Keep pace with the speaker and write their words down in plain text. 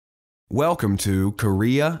Welcome to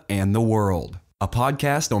Korea and the World, a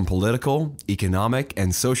podcast on political, economic,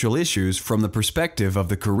 and social issues from the perspective of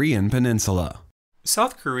the Korean Peninsula.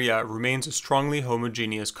 South Korea remains a strongly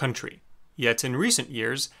homogeneous country, yet in recent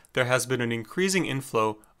years there has been an increasing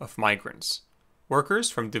inflow of migrants. Workers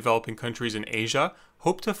from developing countries in Asia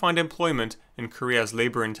hope to find employment in Korea's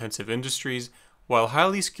labor-intensive industries, while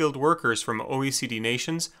highly skilled workers from OECD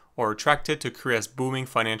nations are attracted to Korea's booming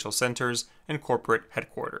financial centers and corporate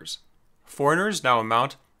headquarters. Foreigners now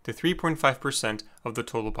amount to 3.5% of the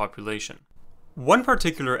total population. One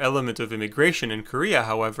particular element of immigration in Korea,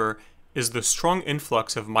 however, is the strong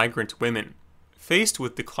influx of migrant women. Faced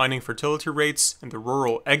with declining fertility rates and the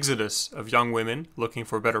rural exodus of young women looking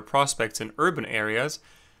for better prospects in urban areas,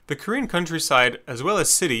 the Korean countryside, as well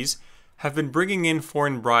as cities, have been bringing in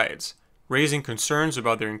foreign brides, raising concerns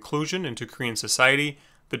about their inclusion into Korean society,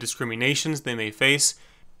 the discriminations they may face,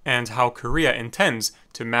 and how Korea intends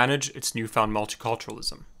to manage its newfound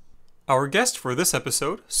multiculturalism. Our guest for this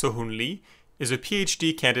episode, Sohoon Lee, is a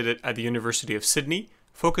PhD candidate at the University of Sydney,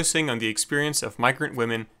 focusing on the experience of migrant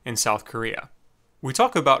women in South Korea. We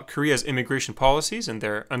talk about Korea's immigration policies and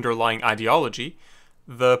their underlying ideology,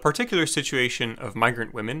 the particular situation of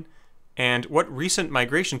migrant women, and what recent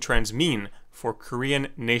migration trends mean for Korean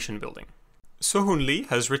nation building. Sohoon Lee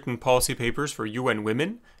has written policy papers for UN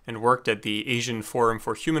Women and worked at the Asian Forum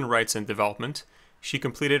for Human Rights and Development. She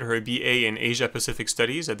completed her BA in Asia-Pacific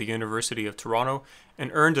Studies at the University of Toronto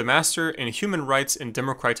and earned a Master in Human Rights and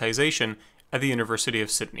Democratization at the University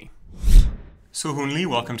of Sydney. Sohoon Lee,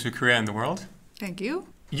 welcome to Korea and the World. Thank you.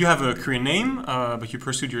 You have a Korean name, but you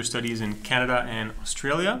pursued your studies in Canada and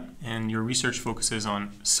Australia, and your research focuses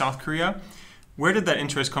on South Korea. Where did that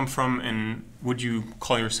interest come from, and would you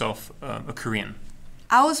call yourself a Korean?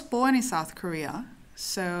 I was born in South Korea,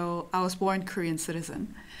 so I was born Korean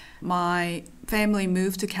citizen. My family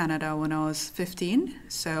moved to Canada when I was 15,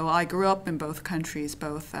 so I grew up in both countries,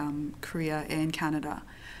 both Korea and Canada.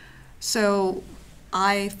 So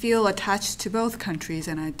I feel attached to both countries,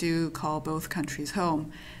 and I do call both countries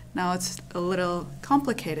home. Now it's a little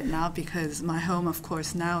complicated now because my home, of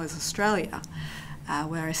course, now is Australia,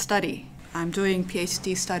 where I study. I'm doing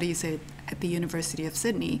PhD studies at the University of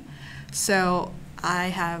Sydney, so I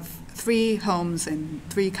have 3 homes in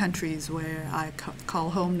 3 countries where I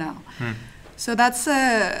call home now. So that's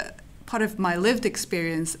a part of my lived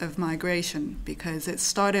experience of migration because it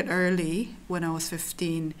started early when I was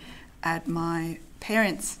 15 at my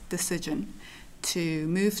parents' decision to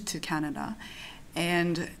move to Canada.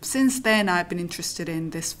 And since then, I've been interested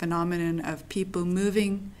in this phenomenon of people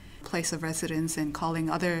moving place of residence and calling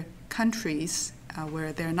other countries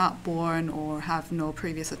where they're not born or have no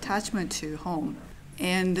previous attachment to home.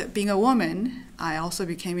 And being a woman, I also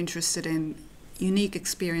became interested in unique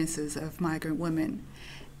experiences of migrant women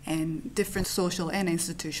and different social and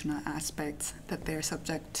institutional aspects that they're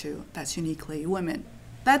subject to that's uniquely women.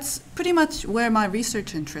 That's pretty much where my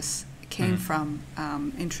research interests came from,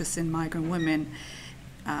 interest in migrant women.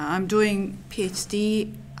 I'm doing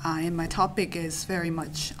PhD, and my topic is very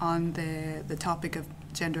much on the topic of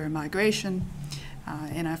gender and migration,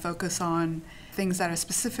 and I focus on things that are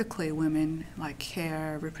specifically women, like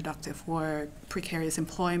care, reproductive work, precarious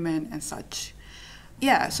employment, and such.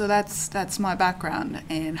 Yeah, so that's my background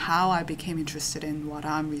and how I became interested in what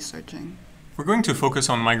I'm researching. We're going to focus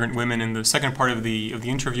on migrant women in the second part of the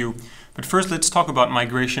interview, but first let's talk about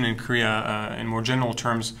migration in Korea in more general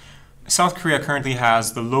terms. South Korea currently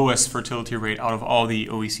has the lowest fertility rate out of all the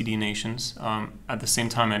OECD nations. At the same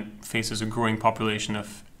time, it faces a growing population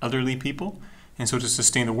of elderly people. And so to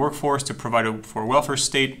sustain the workforce, to provide for a welfare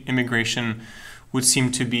state, immigration would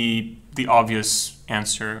seem to be the obvious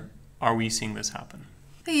answer. Are we seeing this happen?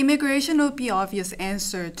 The immigration would be obvious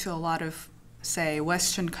answer to a lot of, say,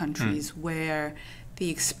 Western countries where the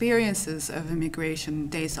experiences of immigration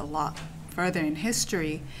dates a lot further in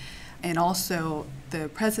history, and also the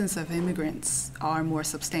presence of immigrants are more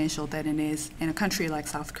substantial than it is in a country like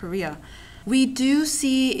South Korea. We do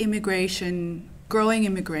see immigration, growing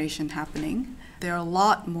immigration happening. There are a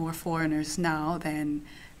lot more foreigners now than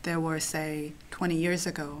there were, say, 20 years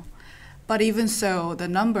ago. But even so, the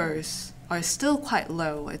numbers are still quite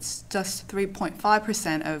low. It's just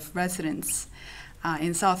 3.5% of residents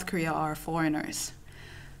in South Korea are foreigners.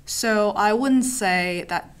 So I wouldn't say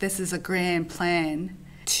that this is a grand plan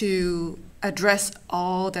to address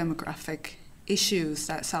all demographic issues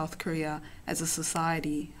that South Korea as a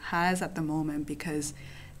society has at the moment, because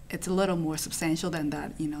it's a little more substantial than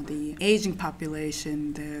that. You know, the aging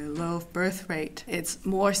population, the low birth rate, it's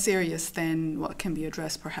more serious than what can be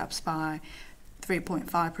addressed perhaps by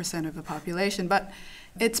 3.5% of the population. But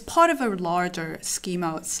It's part of a larger scheme,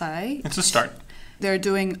 I would say. It's a start. They're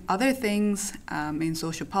doing other things in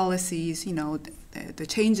social policies, the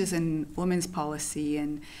changes in women's policy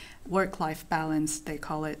and work-life balance, they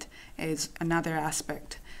call it, is another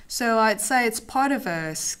aspect. So I'd say it's part of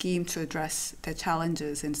a scheme to address the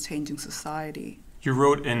challenges in changing society. You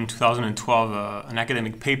wrote in 2012 an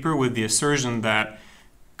academic paper with the assertion that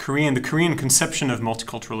the Korean conception of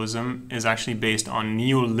multiculturalism is actually based on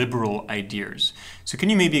neoliberal ideas. So can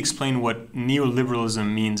you maybe explain what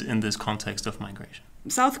neoliberalism means in this context of migration?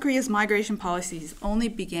 South Korea's migration policies only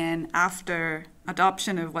began after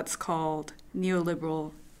adoption of what's called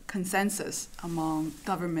neoliberal consensus among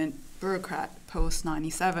government bureaucrats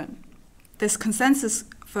post-97. This consensus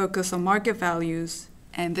focused on market values,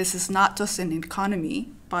 and this is not just in economy,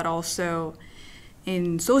 but also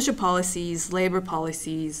in social policies, labor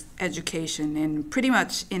policies, education, and pretty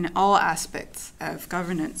much in all aspects of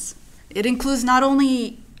governance. It includes not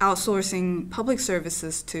only outsourcing public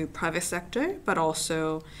services to private sector, but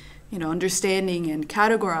also, understanding and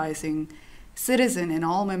categorizing citizen and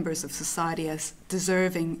all members of society as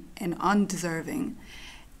deserving and undeserving,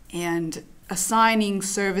 and assigning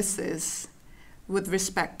services with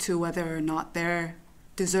respect to whether or not they're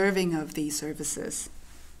deserving of these services.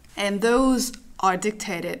 And those are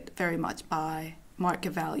dictated very much by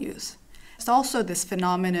market values. It's also this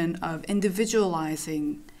phenomenon of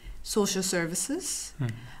individualizing social services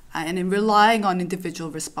and in relying on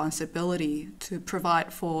individual responsibility to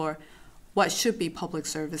provide for what should be public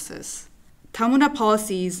services. Tamuna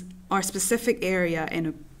policies are a specific area in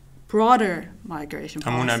a broader migration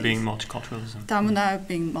policies. Tamuna being multiculturalism. Tamuna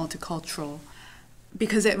being multicultural,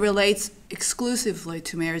 because it relates exclusively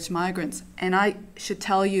to marriage migrants. And I should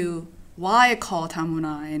tell you why I call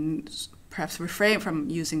Tamuna and perhaps refrain from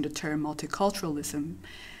using the term multiculturalism,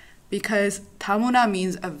 because Tamuna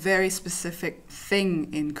means a very specific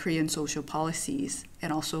thing in Korean social policies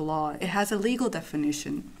and also law. It has a legal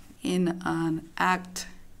definition in an act,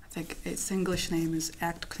 I think its English name is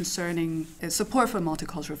Act Concerning Support for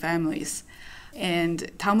Multicultural Families. And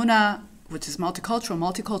Tamuna, which is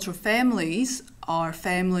multicultural families are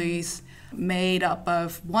families made up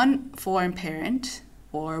of one foreign parent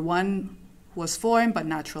or one who was foreign but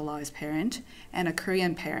naturalized parent and a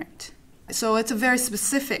Korean parent. So it's a very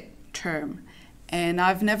specific term, and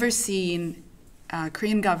I've never seen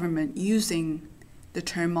Korean government using the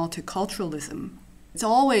term multiculturalism. It's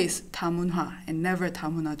always 다문화 and never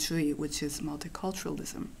다문화주의, which is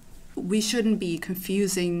multiculturalism. We shouldn't be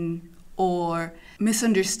confusing or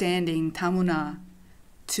misunderstanding 다문화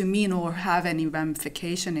to mean or have any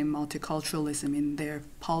ramification in multiculturalism in their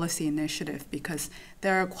policy initiative, because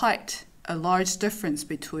there are quite a large difference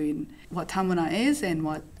between what 다문화 is and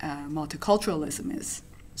what multiculturalism is.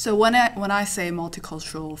 So when I say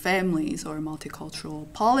multicultural families or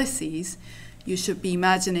multicultural policies, you should be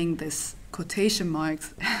imagining this quotation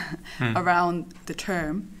marks around the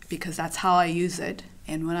term, because that's how I use it.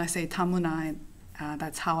 And when I say 다문화,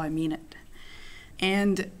 that's how I mean it.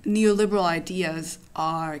 And neoliberal ideas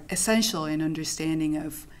are essential in understanding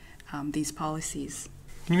of these policies.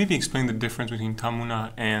 Can you maybe explain the difference between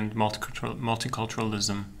Tamuna and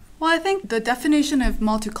multiculturalism? Well, I think the definition of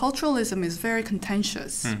multiculturalism is very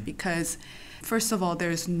contentious because, first of all,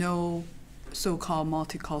 there's no so-called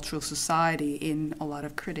multicultural society in a lot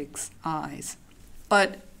of critics' eyes.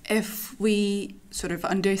 But if we sort of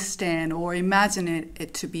understand or imagine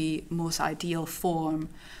it to be most ideal form,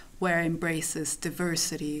 where it embraces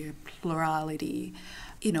diversity, plurality,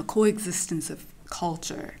 coexistence of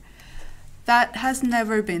culture, that has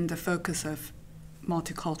never been the focus of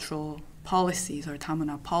multicultural policies or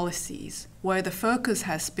다문화 policies, where the focus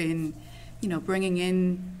has been, bringing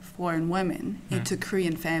in foreign women into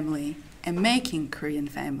Korean family and making Korean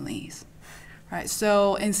families, right?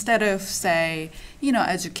 So instead of, say,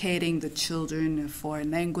 educating the children of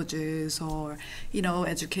foreign languages or,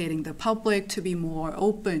 educating the public to be more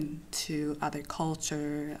open to other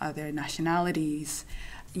culture, other nationalities,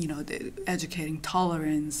 educating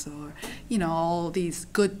tolerance or, all these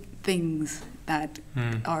good things that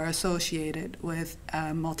are associated with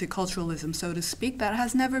multiculturalism, so to speak, that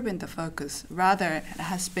has never been the focus. Rather, it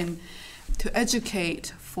has been to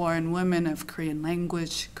educate foreign women of Korean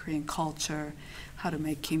language, Korean culture, how to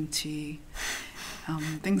make kimchi,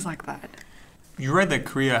 things like that. You read that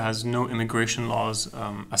Korea has no immigration laws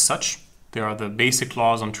as such. There are the basic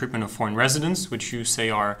laws on treatment of foreign residents, which you say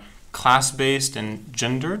are class-based and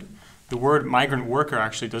gendered. The word migrant worker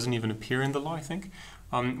actually doesn't even appear in the law, I think.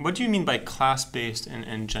 What do you mean by class-based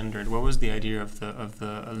and gendered? What was the idea of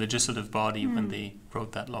the legislative body when they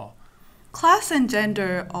wrote that law? Class and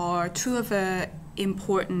gender are two of the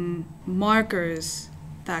important markers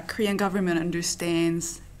that Korean government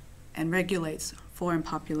understands and regulates foreign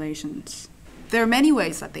populations. There are many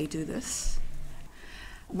ways that they do this.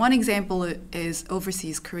 One example is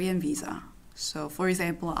overseas Korean visa. So, for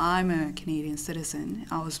example, I'm a Canadian citizen.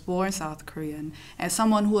 I was born South Korean. As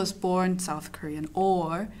someone who was born South Korean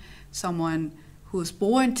or someone who was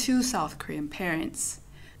born to South Korean parents,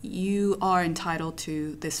 you are entitled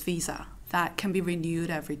to this visa that can be renewed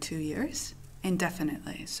every 2 years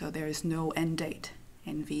indefinitely. So there is no end date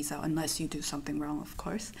in visa unless you do something wrong, of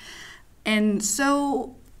course. And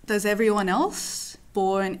so does everyone else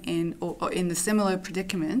born in or in a similar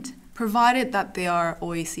predicament, provided that they are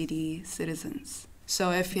OECD citizens.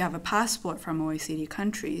 So if you have a passport from OECD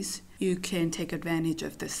countries, you can take advantage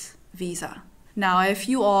of this visa. Now, if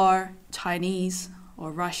you are Chinese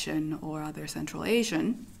or Russian or other Central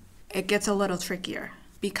Asian, it gets a little trickier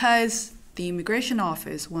because the immigration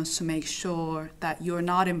office wants to make sure that you're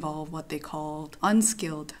not involved what they call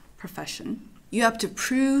unskilled profession. You have to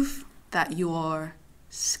prove that you are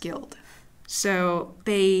skilled. So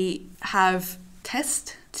they have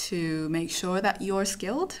tests to make sure that you're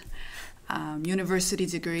skilled. University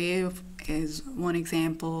degree is one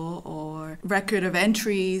example, or record of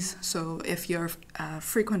entries. So if you're a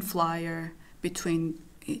frequent flyer between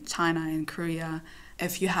China and Korea,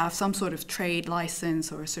 if you have some sort of trade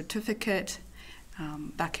license or certificate,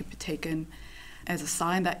 that could be taken as a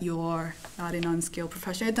sign that you're not an unskilled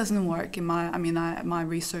profession. It doesn't work. My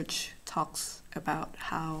research talks about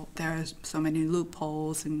how there are so many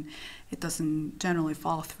loopholes and it doesn't generally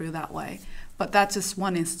fall through that way. But that's just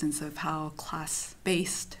one instance of how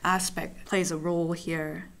class-based aspect plays a role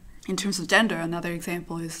here. In terms of gender, another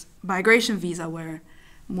example is migration visa, where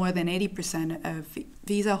more than 80% of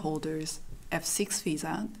visa holders, F6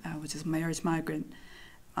 visa, which is marriage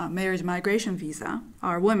migration visa,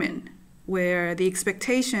 are women, where the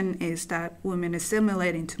expectation is that women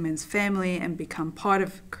assimilate into men's family and become part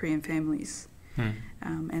of Korean families.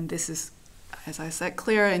 And this is, as I said,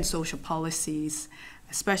 clear in social policies,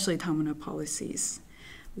 especially Tamuna policies,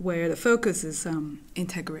 where the focus is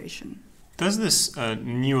integration. Does this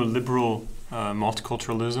neoliberal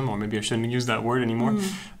multiculturalism, or maybe I shouldn't use that word anymore,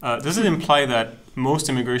 does it imply that most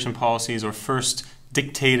immigration policies are first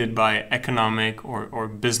dictated by economic or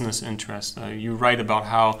business interests? You write about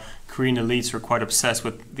how Korean elites are quite obsessed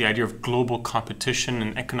with the idea of global competition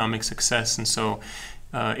and economic success, and so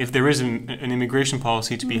if there is an immigration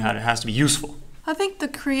policy to be had, it has to be useful. I think the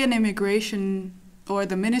Korean immigration or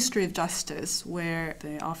the Ministry of Justice, where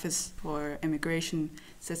the Office for Immigration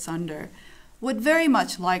sits under, would very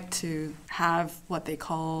much like to have what they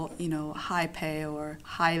call, high pay or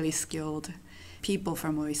highly skilled people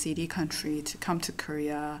from OECD country to come to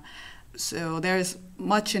Korea. So there's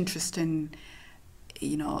much interest in,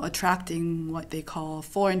 attracting what they call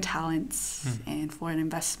foreign talents and foreign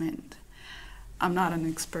investment. I'm not an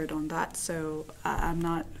expert on that, so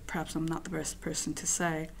perhaps I'm not the best person to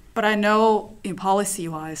say. But I know in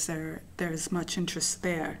policy-wise there's much interest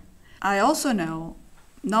there. I also know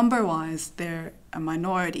number-wise they're a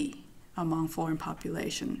minority among foreign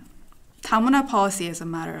population. Tamuna policy, as a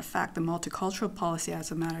matter of fact, the multicultural policy, as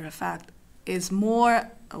a matter of fact, is more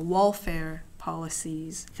welfare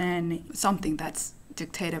policies than something that's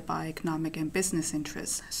dictated by economic and business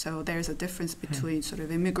interests. So there's a difference between sort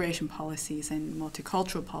of immigration policies and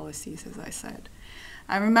multicultural policies, as I said.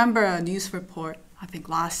 I remember a news report, I think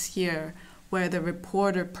last year, where the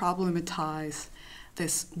reporter problematized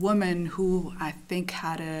this woman who I think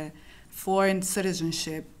had a foreign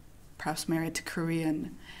citizenship, perhaps married to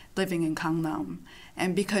Korean, living in Gangnam.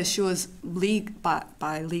 And because she was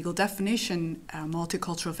by legal definition a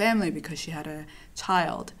multicultural family because she had a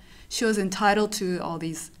child, she was entitled to all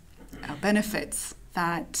these benefits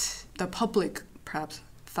that the public perhaps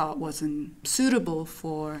thought wasn't suitable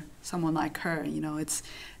for someone like her. It's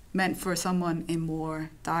meant for someone in more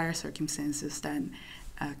dire circumstances than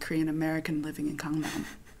a Korean American living in Gangnam.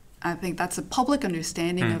 I think that's a public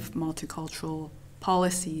understanding of multicultural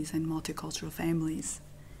policies and multicultural families.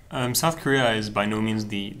 South Korea is by no means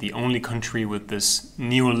the only country with this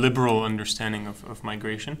neoliberal understanding of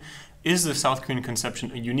migration. Is the South Korean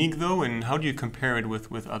conception unique, though, and how do you compare it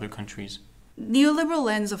with other countries? Neoliberal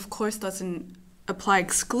lens, of course, doesn't apply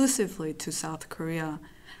exclusively to South Korea.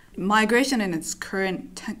 Migration in its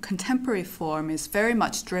current contemporary form is very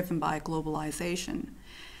much driven by globalization,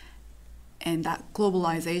 and that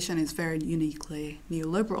globalization is very uniquely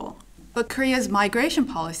neoliberal. But Korea's migration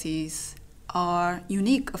policies are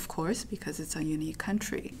unique, of course, because it's a unique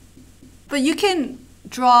country. But you can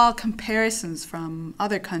draw comparisons from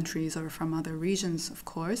other countries or from other regions, of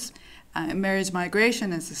course. Marriage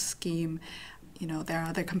migration as a scheme, there are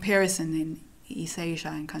other comparisons East Asia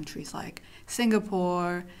and countries like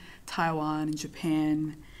Singapore, Taiwan, and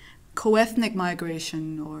Japan. Co-ethnic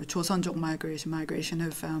migration or Joseon족 migration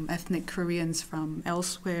of ethnic Koreans from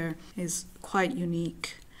elsewhere is quite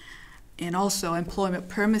unique. And also employment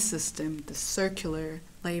permit system, the circular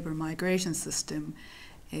labor migration system,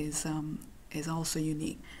 is also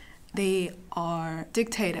unique. They are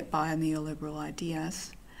dictated by neoliberal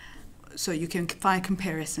ideas, so you can find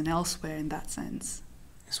comparison elsewhere in that sense.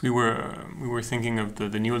 Yes, we were thinking of the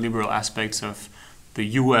neoliberal aspects of the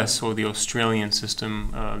U.S. or the Australian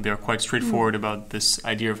system. They're quite straightforward about this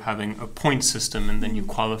idea of having a point system, and then you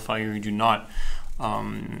qualify or you do not.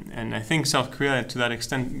 And I think South Korea, to that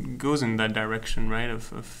extent, goes in that direction, right,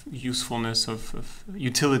 of usefulness, of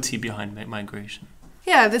utility behind migration.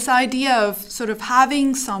 Yeah, this idea of sort of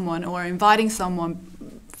having someone or inviting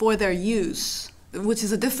someone for their use, which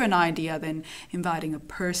is a different idea than inviting a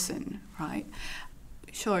person, right?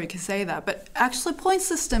 Sure, you can say that. But actually, point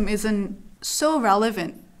system isn't so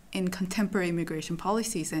relevant in contemporary immigration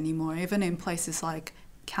policies anymore, even in places like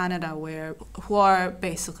Canada, who are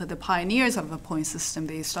basically the pioneers of a point system.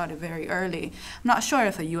 They started very early. I'm not sure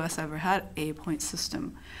if the U.S. ever had a point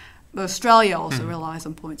system. But Australia also relies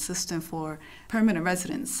on point system for permanent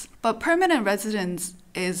residence. But permanent residence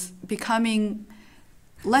is becoming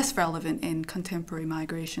less relevant in contemporary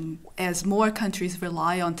migration as more countries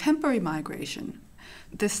rely on temporary migration.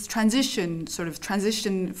 This transition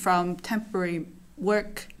from temporary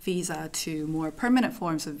work visa to more permanent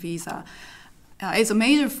forms of visa is a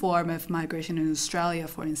major form of migration in Australia,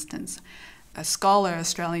 for instance.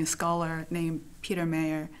 Australian scholar named Peter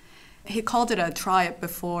Mayer, he called it a try it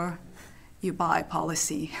before you buy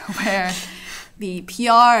policy, where the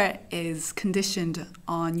PR is conditioned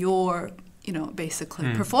on your,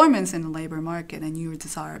 basically performance in the labor market and your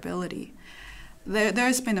desirability.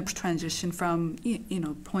 There's been a transition from,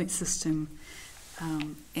 point system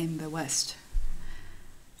in the West.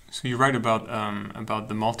 So you write about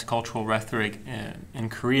the multicultural rhetoric in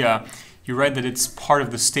Korea. You write that it's part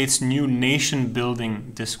of the state's new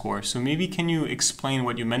nation-building discourse. So maybe can you explain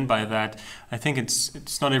what you meant by that? I think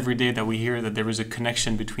it's not every day that we hear that there is a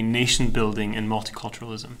connection between nation-building and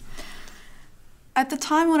multiculturalism. At the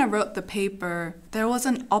time when I wrote the paper, there was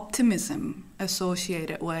an optimism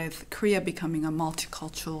associated with Korea becoming a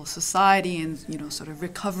multicultural society and, sort of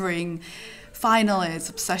recovering finally its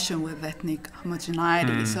obsession with ethnic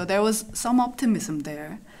homogeneity. So there was some optimism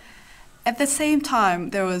there. At the same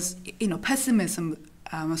time, there was, pessimism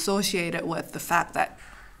associated with the fact that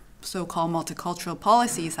so-called multicultural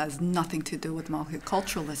policies has nothing to do with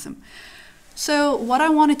multiculturalism. So what I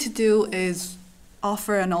wanted to do is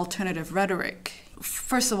offer an alternative rhetoric.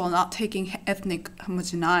 First of all, not taking ethnic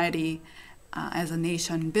homogeneity as a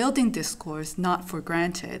nation-building discourse, not for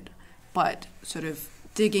granted, but sort of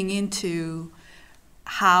digging into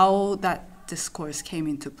how that discourse came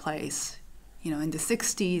into place, in the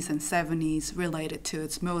 60s and 70s, related to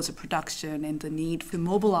its modes of production and the need to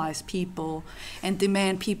mobilize people and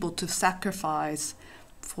demand people to sacrifice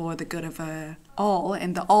for the good of all,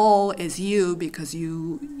 and the all is you because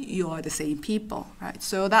you are the same people, right?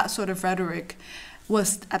 So that sort of rhetoric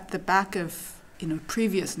was at the back of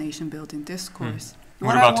previous nation-building discourse.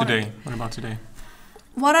 What about today?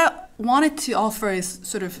 What I wanted to offer is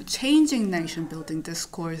sort of changing nation-building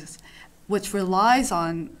discourse, which relies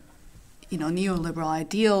on neoliberal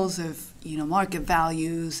ideals of market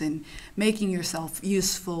values and making yourself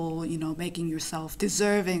useful, making yourself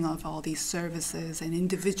deserving of all these services and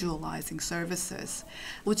individualizing services,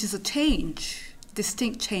 which is a change,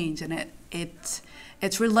 distinct change, and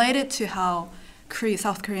it's related to how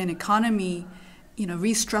South Korean economy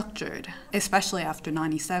restructured, especially after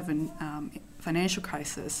 97 financial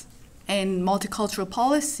crisis. And multicultural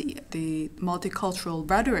policy, the multicultural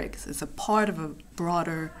rhetoric is a part of a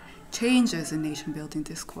broader changes in nation-building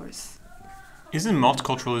discourse. Isn't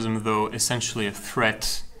multiculturalism, though, essentially a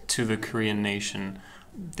threat to the Korean nation?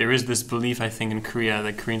 There is this belief, I think, in Korea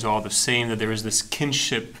that Koreans are all the same, that there is this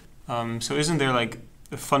kinship. So isn't there like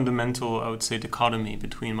a fundamental, I would say, dichotomy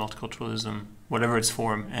between multiculturalism, whatever its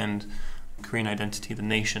form, and Korean identity, the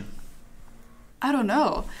nation? I don't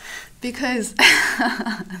know, because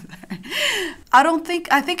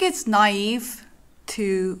I think it's naive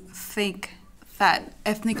to think that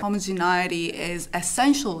ethnic homogeneity is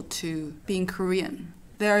essential to being Korean.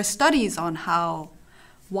 There are studies on how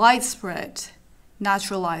widespread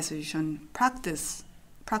naturalization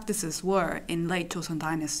practices were in late Joseon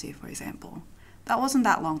Dynasty, for example. That wasn't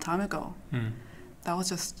that long time ago. That was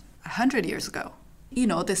just 100 years ago.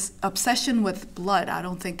 This obsession with blood, I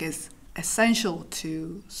don't think is essential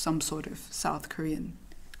to some sort of South Korean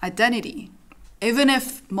identity. even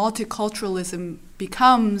if multiculturalism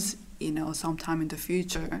becomes, sometime in the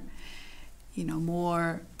future,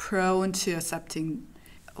 more prone to accepting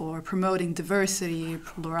or promoting diversity,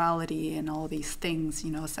 plurality, and all these things,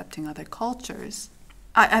 accepting other cultures,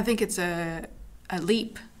 I think it's a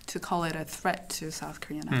leap to call it a threat to South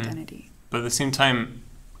Korean identity. But at the same time,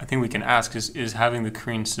 I think we can ask, is having the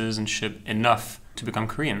Korean citizenship enough to become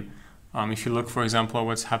Korean? If you look, for example, at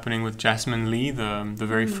what's happening with Sohoon Lee, the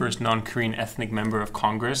very first non-Korean ethnic member of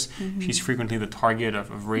Congress, she's frequently the target of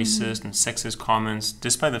racist and sexist comments,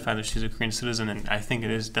 despite the fact that she's a Korean citizen, and I think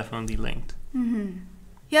it is definitely linked.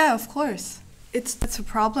 Yeah, of course. It's a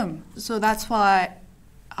problem. So that's why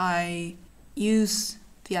I use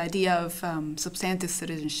the idea of substantive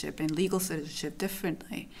citizenship and legal citizenship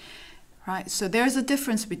differently, right? So there's a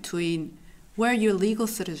difference between where your legal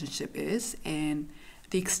citizenship is and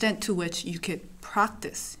the extent to which you could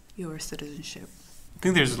practice your citizenship. I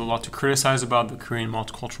think there's a lot to criticize about the Korean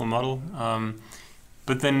multicultural model,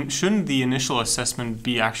 but then shouldn't the initial assessment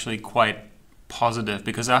be actually quite positive?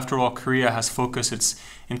 Because after all, Korea has focused its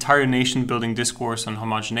entire nation-building discourse on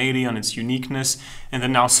homogeneity, on its uniqueness, and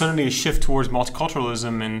then now suddenly a shift towards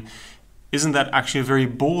multiculturalism, and isn't that actually a very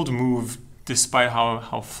bold move, despite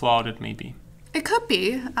how flawed it may be? It could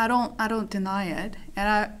be. I don't deny it,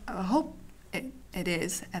 and I hope it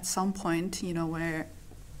is at some point, where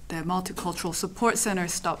the Multicultural Support Center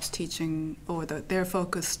stops teaching, or their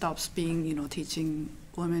focus stops being, teaching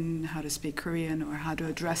women how to speak Korean or how to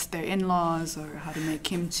address their in-laws or how to make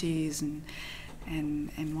kimchis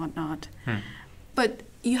and whatnot. But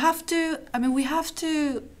we have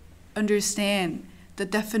to understand the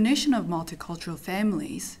definition of multicultural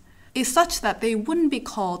families is such that they wouldn't be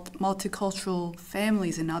called multicultural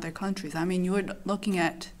families in other countries. I mean, you're looking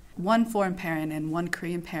at one foreign parent and one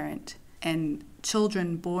Korean parent and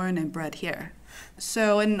children born and bred here.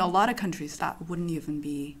 So in a lot of countries, that wouldn't even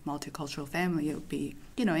be multicultural family. It would be,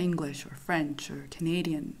 English or French or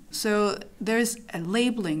Canadian. So there's a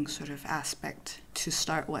labeling sort of aspect to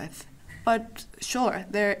start with. But sure,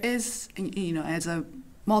 there is, as a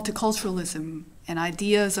multiculturalism and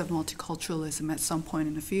ideas of multiculturalism at some point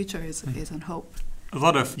in the future is on hope. A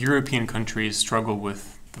lot of European countries struggle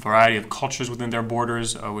with the variety of cultures within their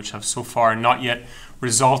borders, which have so far not yet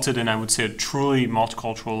resulted in, I would say, a truly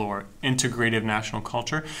multicultural or integrative national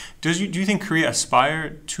culture. Do you think Korea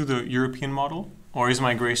aspire to the European model? Or is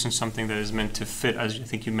migration something that is meant to fit, as I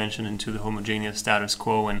think you mentioned, into the homogeneous status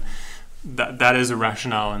quo, and that is a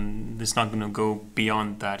rationale and it's not going to go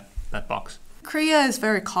beyond that box? Korea is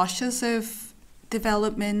very cautious of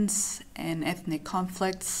developments and ethnic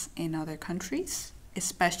conflicts in other countries,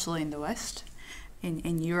 especially in the West.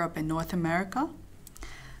 In Europe and North America.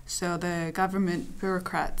 So the government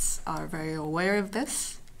bureaucrats are very aware of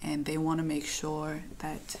this, and they want to make sure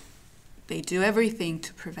that they do everything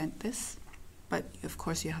to prevent this. But of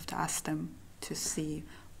course, you have to ask them to see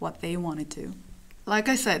what they want to do. Like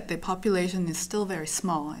I said, the population is still very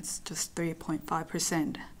small. It's just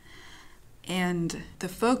 3.5%. And the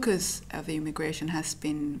focus of the immigration has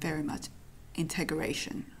been very much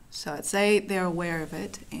integration. So I'd say they're aware of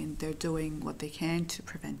it and they're doing what they can to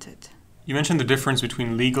prevent it. You mentioned the difference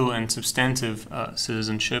between legal and substantive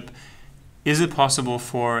citizenship. Is it possible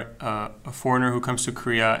for a foreigner who comes to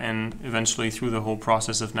Korea and eventually through the whole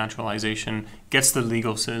process of naturalization gets the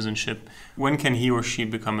legal citizenship, when can he or she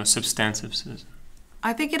become a substantive citizen?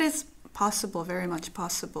 I think it is possible, very much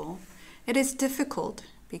possible. It is difficult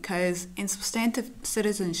because in substantive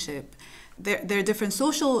citizenship, there are different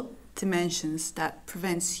social dimensions that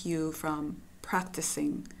prevents you from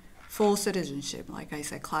practicing full citizenship. Like I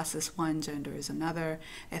said, class is one, gender is another,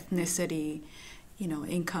 ethnicity,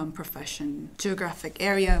 income, profession, geographic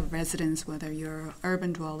area of residence, whether you're an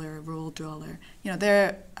urban dweller, a rural dweller.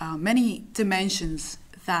 There are many dimensions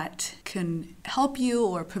that can help you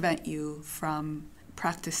or prevent you from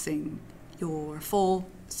practicing your full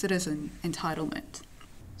citizen entitlement.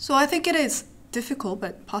 So I think it is difficult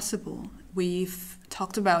but possible. We've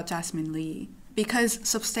talked about Sohoon Lee because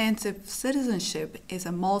substantive citizenship is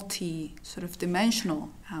a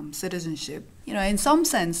dimensional citizenship. In some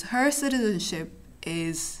sense, her citizenship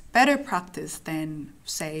is better practiced than,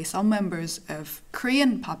 say, some members of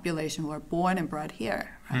Korean population who are born and bred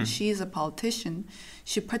here. Right? She's a politician.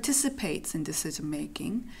 She participates in decision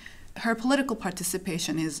making. Her political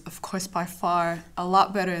participation is, of course, by far a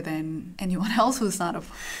lot better than anyone else who's not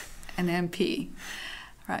an MP.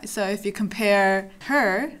 Right. So if you compare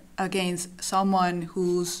her against someone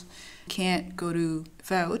who can't go to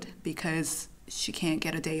vote because she can't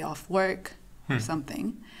get a day off work or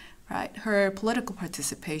something, right? Her political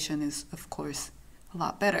participation is, of course, a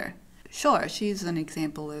lot better. Sure, she's an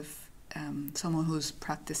example of someone who's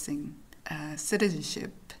practicing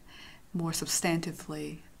citizenship more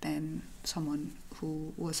substantively than someone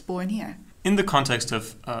who was born here. In the context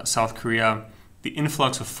of South Korea, the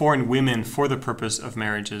influx of foreign women for the purpose of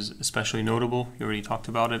marriage is especially notable. You already talked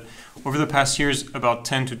about it. Over the past years, about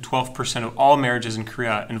 10 to 12% of all marriages in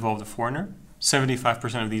Korea involved a foreigner.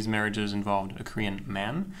 75% of these marriages involved a Korean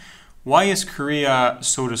man. Why is Korea,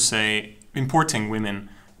 so to say, importing women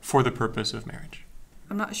for the purpose of marriage?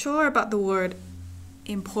 I'm not sure about the word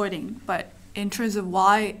importing, but in terms of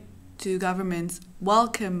why do governments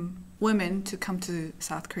welcome women to come to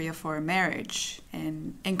South Korea for a marriage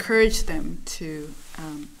and encourage them to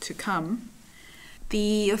come,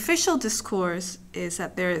 the official discourse is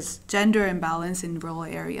that there is gender imbalance in rural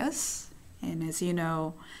areas. And as you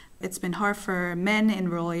know, it's been hard for men in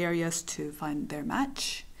rural areas to find their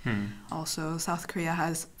match. Also, South Korea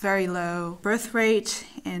has very low birth rate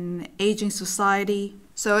and aging society.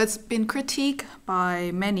 So it's been critiqued by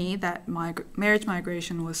many that marriage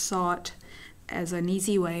migration was sought as an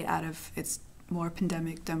easy way out of its more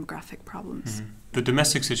pandemic demographic problems. The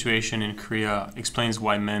domestic situation in Korea explains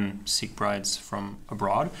why men seek brides from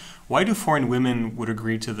abroad. Why do foreign women would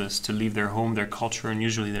agree to this, to leave their home, their culture, and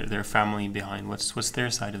usually their family behind? What's their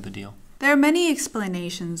side of the deal? There are many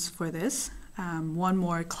explanations for this. One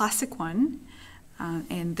more classic one,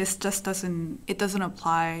 and this just doesn't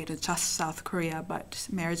apply to just South Korea, but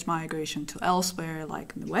marriage migration to elsewhere,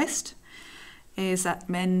 like in the West, is that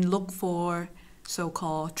men look for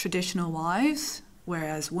so-called traditional wives,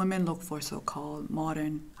 whereas women look for so-called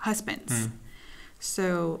modern husbands.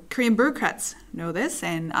 So Korean bureaucrats know this,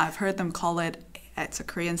 and I've heard them call it, it's a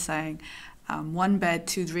Korean saying, one bed,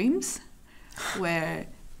 two dreams, where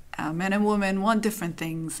men and women want different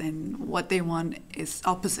things, and what they want is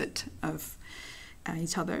opposite of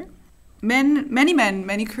each other.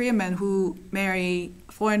 Many Korean men who marry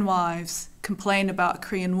foreign wives complain about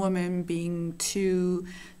Korean women being too,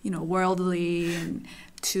 worldly and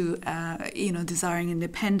too, desiring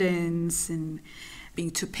independence and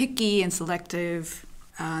being too picky and selective.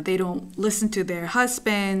 They don't listen to their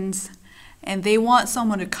husbands, and they want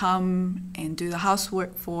someone to come and do the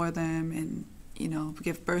housework for them and,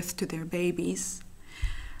 give birth to their babies.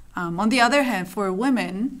 On the other hand, for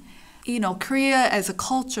women, Korea as a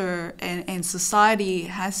culture and society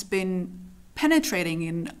has been penetrating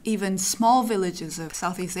in even small villages of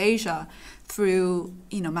Southeast Asia through,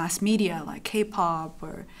 mass media like K-pop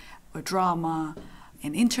or drama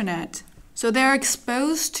and internet. So they're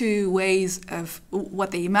exposed to ways of what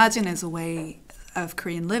they imagine as a way of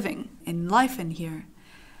Korean living and life in here,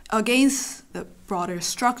 against the broader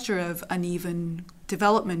structure of uneven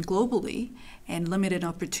development globally and limited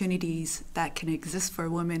opportunities that can exist for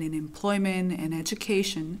women in employment and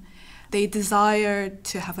education. They desire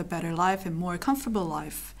to have a better life and more comfortable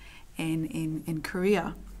life in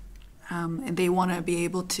Korea. And they want to be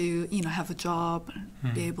able to, have a job,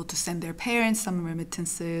 be able to send their parents some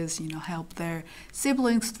remittances, help their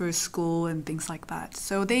siblings through school and things like that.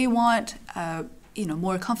 So they want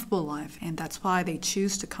more comfortable life, and that's why many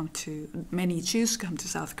choose to come to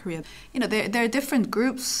South Korea. There are different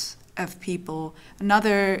groups of people.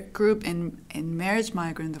 Another group in marriage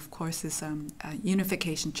migrant, of course, is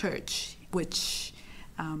Unification Church, which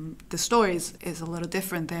the story is a little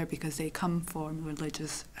different there because they come for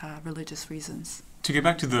religious reasons. To get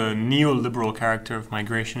back to the neoliberal character of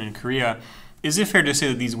migration in Korea, is it fair to say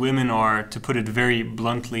that these women are, to put it very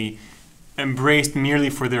bluntly, embraced merely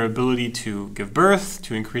for their ability to give birth,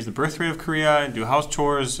 to increase the birth rate of Korea, do house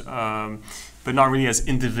chores, but not really as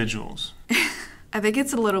individuals? I think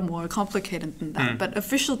it's a little more complicated than that, but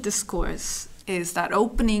official discourse is that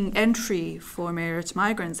opening entry for marriage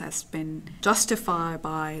migrants has been justified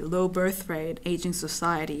by low birth rate, aging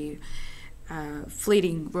society,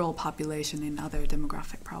 fleeting rural population, and other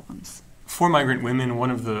demographic problems. For migrant women,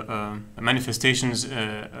 one of the manifestations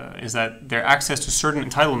is that their access to certain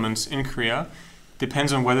entitlements in Korea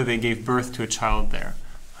depends on whether they gave birth to a child there.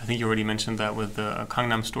 I think you already mentioned that with the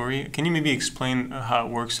Gangnam story. Can you maybe explain how it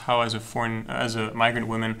works? How, as a migrant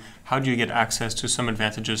woman, how do you get access to some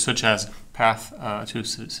advantages, such as path to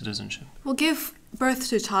citizenship? Well, give birth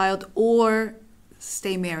to a child or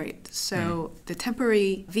stay married. So the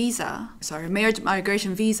marriage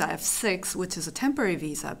migration visa F6, which is a temporary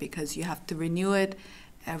visa because you have to renew it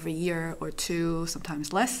every year or two,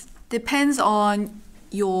 sometimes less, depends on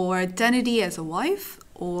your identity as a wife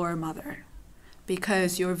or mother,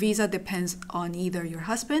 because your visa depends on either your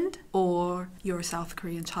husband or your South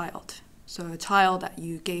Korean child. So a child that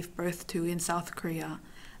you gave birth to in South Korea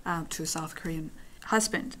to a South Korean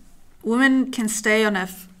husband. Women can stay on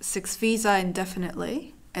F6 visa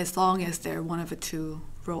indefinitely as long as they're one of the two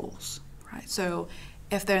roles, right? So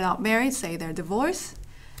if they're not married, say they're divorced,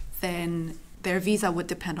 then their visa would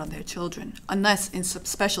depend on their children, unless in some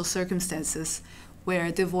special circumstances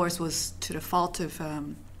where divorce was to the fault of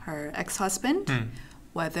her ex-husband,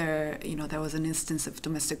 whether there was an instance of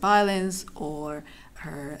domestic violence or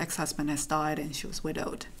her ex-husband has died and she was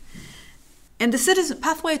widowed. And the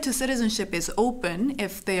pathway to citizenship is open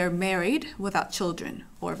if they are married without children,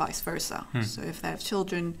 or vice versa. So if they have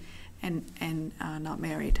children and not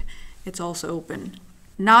married, it's also open.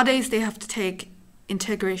 Nowadays, they have to take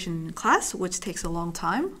integration class, which takes a long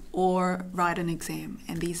time, or write an exam,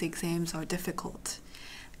 and these exams are difficult.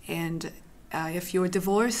 And if you're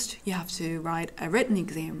divorced, you have to write a written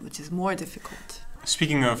exam, which is more difficult.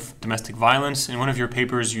 Speaking of domestic violence, in one of your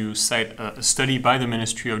papers you cite a study by the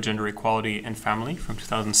Ministry of Gender Equality and Family from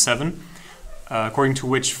 2007, according to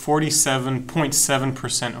which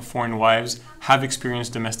 47.7% of foreign wives have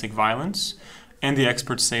experienced domestic violence, and the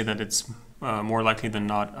experts say that it's more likely than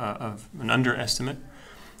not of an underestimate.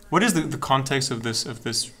 What is the context of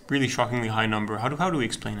this really shockingly high number? How do we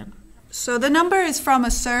explain it? So the number is from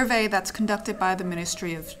a survey that's conducted by the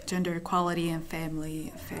Ministry of Gender Equality and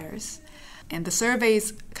Family Affairs. And the survey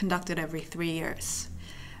is conducted every 3 years.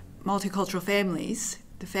 Multicultural families,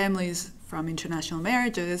 the families from international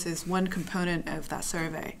marriages, is one component of that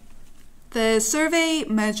survey. The survey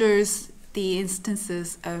measures the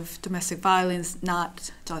instances of domestic violence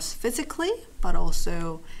not just physically, but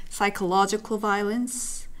also psychological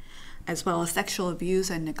violence, as well as sexual abuse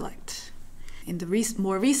and neglect. In the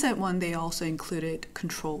more recent one, they also included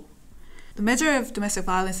control. The measure of domestic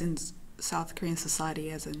violence in South Korean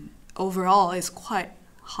society overall is quite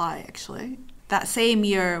high, actually. That same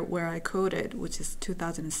year where I quoted, which is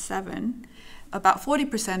 2007, about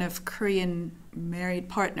 40% of Korean married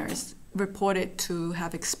partners reported to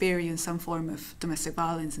have experienced some form of domestic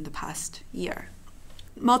violence in the past year.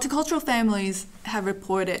 Multicultural families have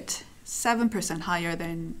reported 7% higher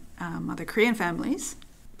than other Korean families.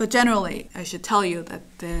 But generally, I should tell you that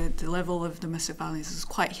the level of domestic violence is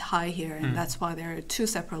quite high here, and that's why there are 2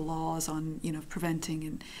 separate laws on preventing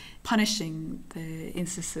and punishing the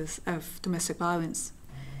instances of domestic violence.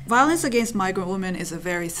 Violence against migrant women is a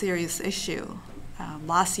very serious issue.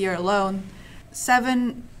 Last year alone,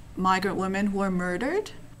 7 migrant women were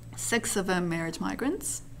murdered, 6 of them marriage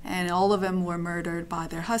migrants, and all of them were murdered by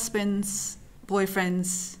their husbands,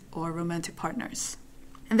 boyfriends, or romantic partners.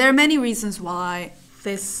 And there are many reasons why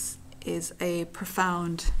this is a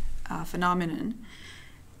profound phenomenon,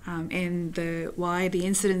 and why the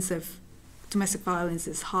incidence of domestic violence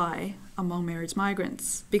is high among marriage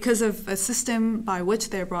migrants. Because of a system by which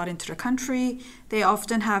they're brought into the country, they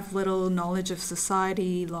often have little knowledge of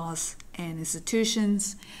society, laws, and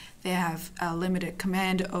institutions. They have a limited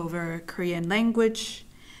command over Korean language,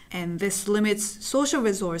 and this limits social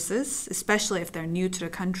resources, especially if they're new to the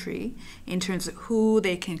country, in terms of who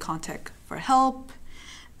they can contact for help,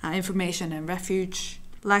 information and refuge.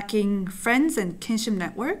 Lacking friends and kinship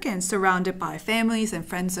network and surrounded by families and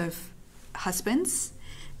friends of husbands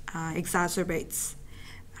exacerbates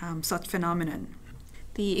such phenomenon.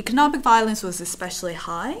 The economic violence was especially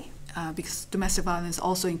high because domestic violence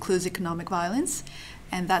also includes economic violence,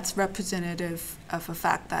 and that's representative of a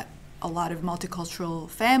fact that a lot of multicultural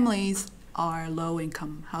families are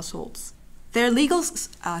low-income households. Their legal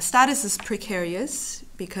status is precarious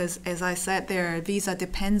because, as I said, their visa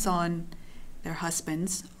depends on their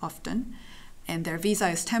husbands often, and their visa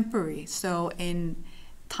is temporary. So in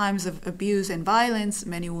times of abuse and violence,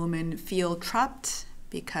 many women feel trapped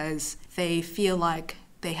because they feel like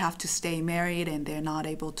they have to stay married and they're not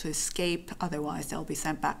able to escape, otherwise they'll be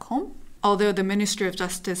sent back home. Although the Ministry of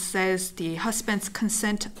Justice says the husband's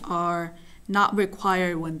consent are not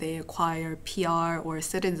required when they acquire PR or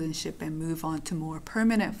citizenship and move on to more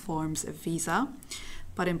permanent forms of visa.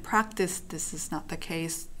 But in practice, this is not the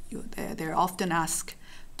case. They're often asked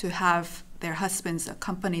to have their husbands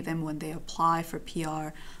accompany them when they apply for PR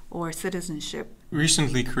or citizenship.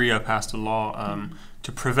 Recently, Korea passed a law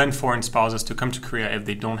to prevent foreign spouses to come to Korea if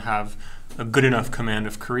they don't have a good enough command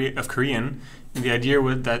of Korean. And the idea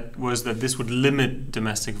was that this would limit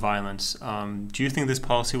domestic violence. Do you think this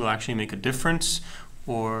policy will actually make a difference,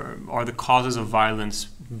 or are the causes of violence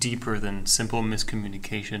deeper than simple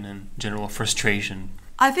miscommunication and general frustration?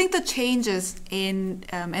 I think the changes in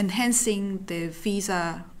enhancing the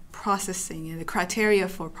visa processing and the criteria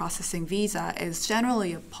for processing visa is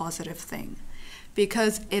generally a positive thing,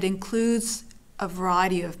 because it includes a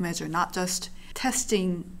variety of measures, not just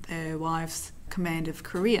testing the wife's command of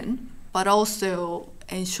Korean, but also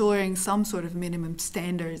ensuring some sort of minimum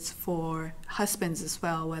standards for husbands as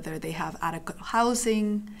well, whether they have adequate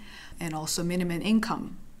housing and also minimum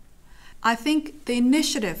income. I think the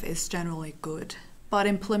initiative is generally good, but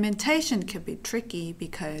implementation can be tricky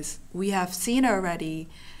because we have seen already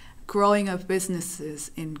growing of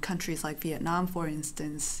businesses in countries like Vietnam, for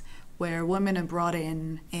instance, where women are brought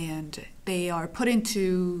in and they are put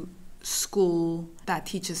into school that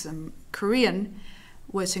teaches them Korean,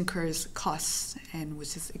 which incurs costs and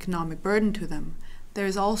which is economic burden to them.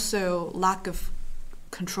 There's also lack of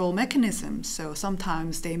control mechanisms. So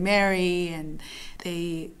sometimes they marry and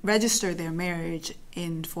they register their marriage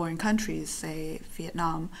in foreign countries, say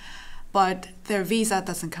Vietnam, but their visa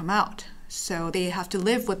doesn't come out. So they have to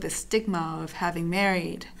live with the stigma of having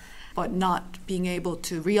married, but not being able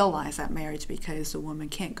to realize that marriage because the woman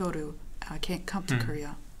can't come to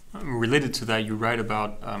Korea. Related to that, you write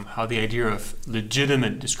about how the idea of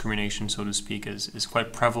legitimate discrimination, so to speak, is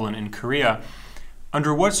quite prevalent in Korea.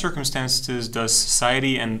 Under what circumstances does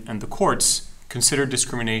society and the courts consider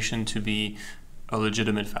discrimination to be a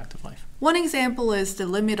legitimate fact of life? One example is the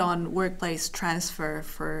limit on workplace transfer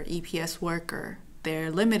for EPS worker.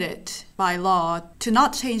 They're limited by law to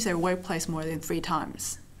not change their workplace more than 3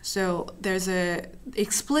 times. So there's an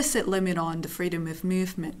explicit limit on the freedom of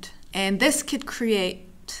movement. And this could create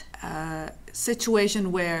a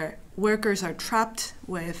situation where workers are trapped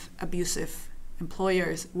with abusive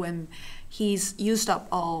employers when he's used up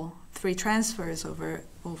all 3 transfers over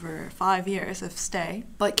 5 years of stay,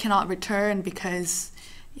 but cannot return because,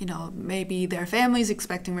 maybe their family's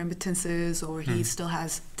expecting remittances or he still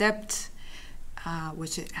has debt,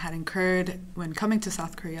 which it had incurred when coming to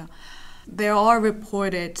South Korea. There are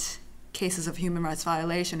reported cases of human rights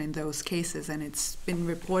violation in those cases, and it's been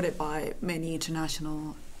reported by many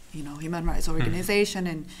international human rights organizations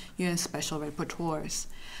and UN special rapporteurs.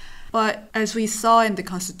 But as we saw in the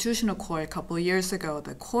Constitutional Court a couple of years ago,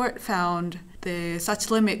 the court found such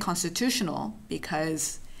limit constitutional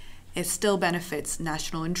because it still benefits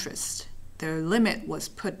national interest. The limit was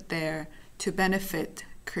put there to benefit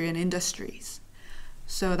Korean industries.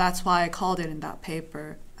 So that's why I called it in that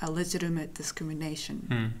paper a legitimate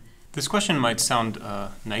discrimination. This question might sound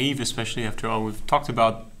naive, especially after all we've talked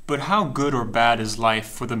about, but how good or bad is life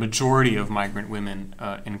for the majority of migrant women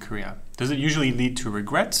in Korea? Does it usually lead to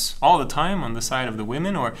regrets all the time on the side of the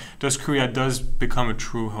women, or does Korea become a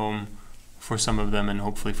true home for some of them and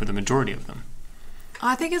hopefully for the majority of them?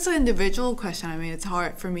 I think it's an individual question. It's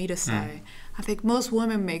hard for me to say. I think most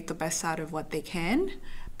women make the best out of what they can,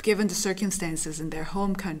 given the circumstances in their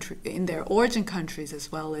home country, in their origin countries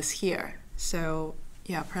as well as here. So,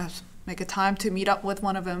 yeah, perhaps make a time to meet up with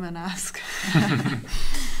one of them and ask.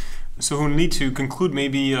 Sohoon Lee, to conclude,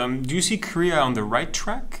 maybe, do you see Korea on the right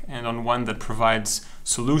track and on one that provides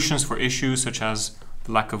solutions for issues such as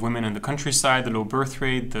the lack of women in the countryside, the low birth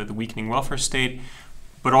rate, the weakening welfare state,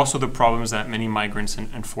 but also the problems that many migrants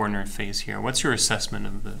and foreigners face here? What's your assessment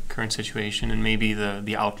of the current situation and maybe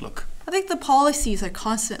the outlook? I think the policies are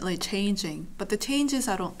constantly changing, but the changes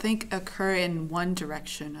I don't think occur in one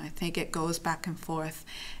direction. I think it goes back and forth.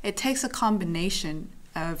 It takes a combination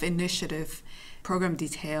of initiative, program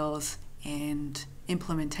details, and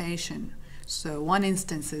implementation. So one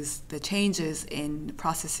instance is the changes in the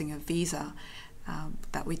processing of visa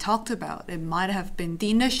that we talked about. The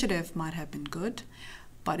initiative might have been good,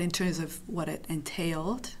 but in terms of what it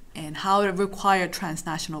entailed and how it required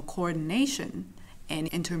transnational coordination and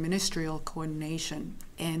interministerial coordination,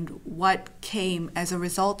 and what came as a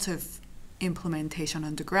result of implementation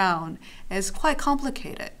on the ground is quite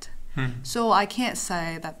complicated. So I can't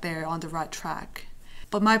say that they're on the right track.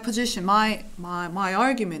 But my position, my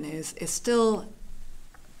argument is still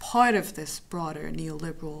part of this broader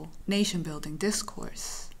neoliberal nation-building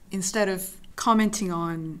discourse. Instead of commenting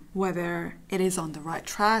on whether it is on the right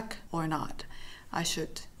track or not, I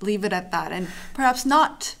should leave it at that and perhaps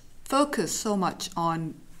not focus so much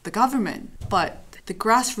on the government, but the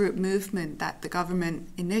grassroots movement that the government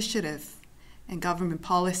initiative and government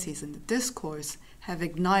policies and the discourse have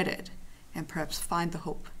ignited, and perhaps find the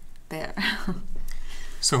hope there.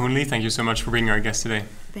 Sohoon Lee, thank you so much for being our guest today.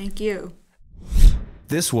 Thank you.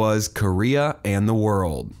 This was Korea and the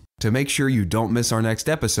World. To make sure you don't miss our next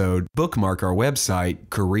episode, bookmark our website,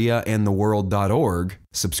 koreaandtheworld.org,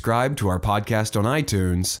 subscribe to our podcast on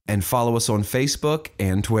iTunes, and follow us on Facebook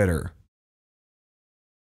and Twitter.